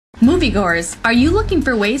Moviegoers, are you looking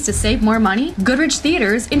for ways to save more money? Goodrich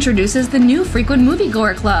Theaters introduces the new Frequent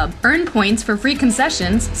Moviegoer Club. Earn points for free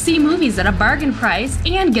concessions, see movies at a bargain price,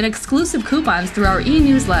 and get exclusive coupons through our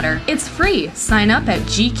e-newsletter. It's free. Sign up at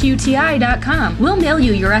gqti.com. We'll mail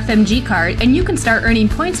you your FMG card and you can start earning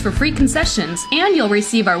points for free concessions. And you'll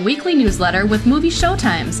receive our weekly newsletter with movie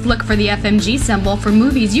showtimes. Look for the FMG symbol for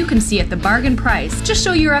movies you can see at the bargain price. Just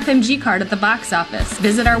show your FMG card at the box office.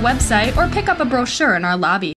 Visit our website or pick up a brochure in our lobby.